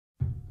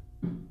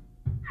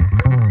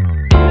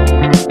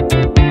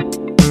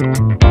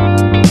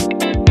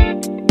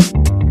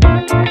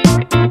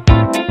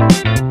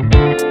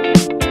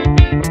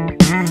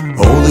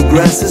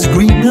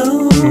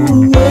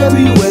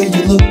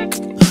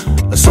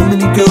So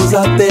many girls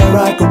out there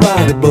I could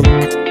write a book.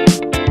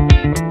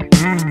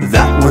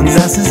 That one's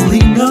ass is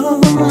Lena,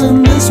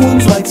 and this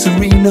one's like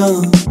Serena,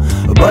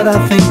 but I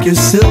think your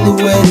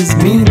silhouette is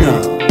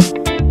meaner.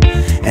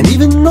 And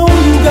even though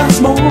you got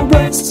small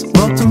breasts,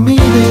 well, to me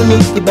they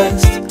look the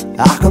best.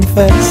 I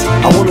confess,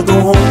 I wanna go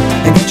home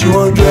and get you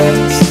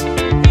undressed.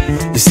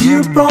 You see,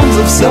 your problems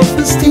of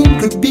self-esteem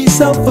could be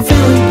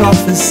self-fulfilling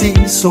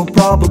prophecies, so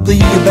probably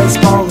your best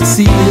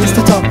policy is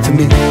to talk to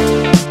me.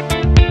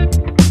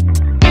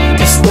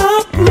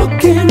 Stop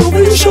looking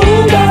over your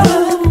shoulder,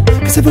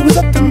 'cause if it was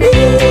up to me,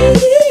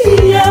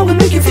 I would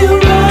make you feel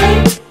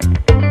right.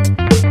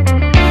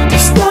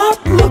 Stop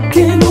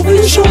looking over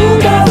your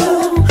shoulder,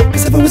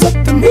 'cause if it was up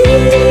to me,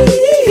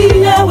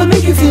 I would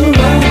make you feel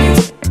right.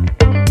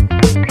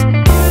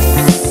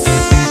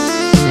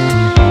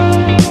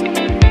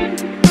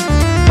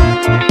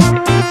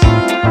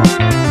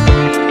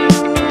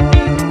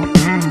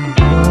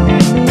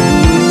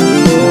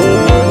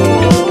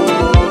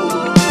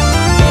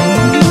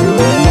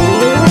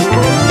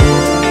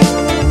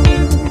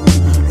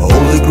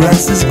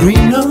 Grass is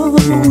greener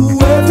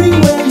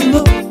everywhere you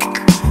look.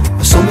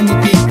 So many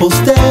people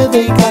stare,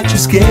 they got you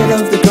scared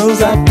of the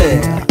girls out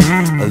there.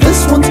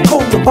 This one's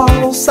called a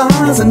bottle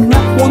size, and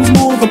that one's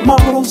more of a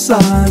model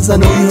size. I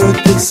know you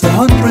heard this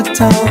 100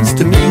 times.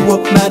 To me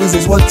what matters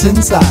is what's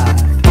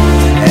inside.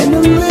 And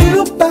a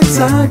little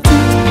backside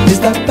too. Is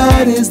that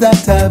bad, is that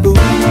taboo?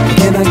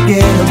 Can I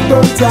get a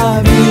bird's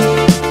eye view?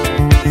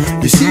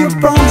 You see, your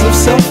problems of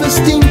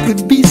self-esteem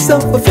could be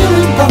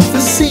self-fulfilling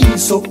prophecy,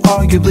 so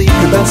arguably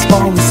your best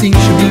policy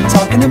should be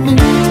talking to me,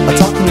 or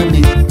talking to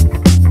me.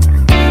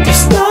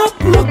 Stop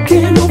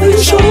looking over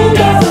your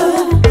shoulder,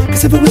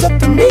 'cause if it was up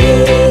to me,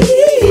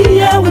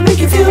 I would make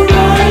you feel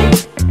right.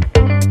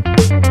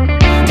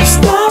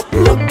 Stop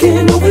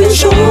looking over your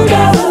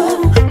shoulder,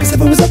 'cause if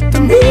it was up to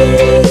me,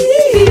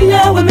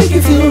 I would make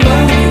you feel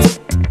right.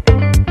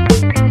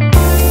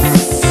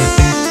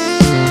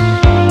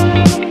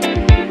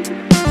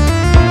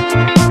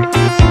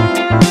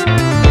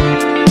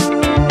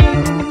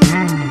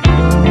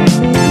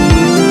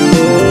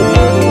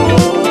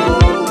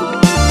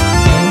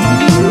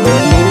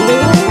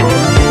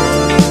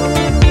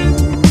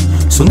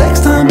 So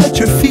next time that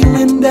you're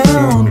feeling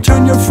down,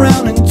 turn your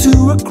frown into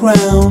a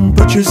crown.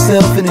 Put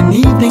yourself in an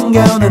evening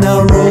gown and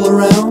I'll roll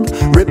around.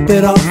 Rip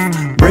it off,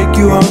 break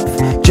you off.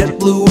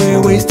 JetBlue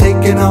Airways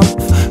taking off.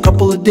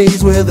 Couple of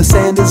days where the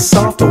sand is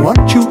soft. Oh,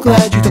 aren't you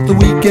glad you took the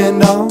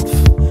weekend off?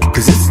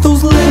 'Cause it's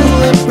those little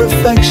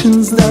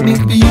imperfections that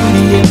make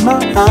beauty in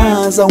my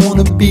eyes. I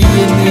wanna be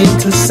in the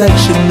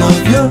intersection of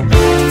your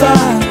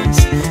thighs.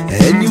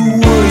 And you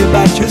worry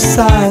about your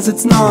size,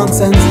 it's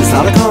nonsense, it's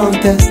not a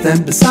contest.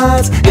 And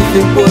besides, if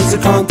it was a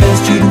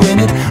contest, you'd win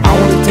it. I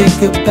wanna take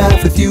a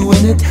bath with you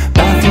in it.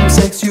 Bathroom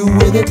sex, you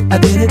with it, I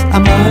did it, I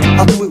might.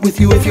 I'll do it with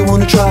you if you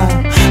wanna try.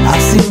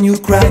 I've seen you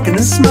cracking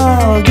a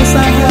smile, guess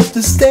I have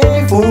to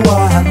stay for a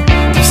while.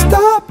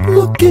 Stop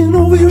looking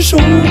over your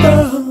shoulder,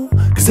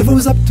 'cause if it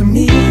was up to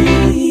me,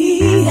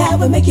 I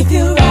would make you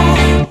feel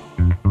right.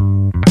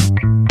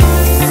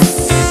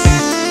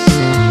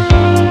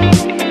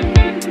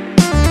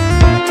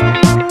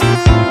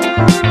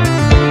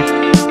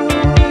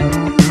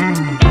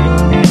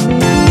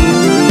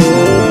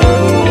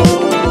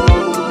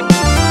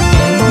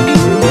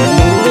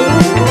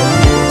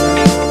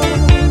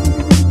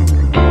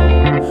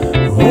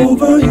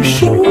 Over your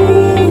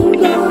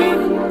shoulder,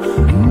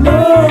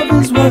 love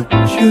is what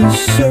you're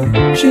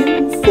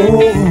searching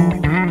for.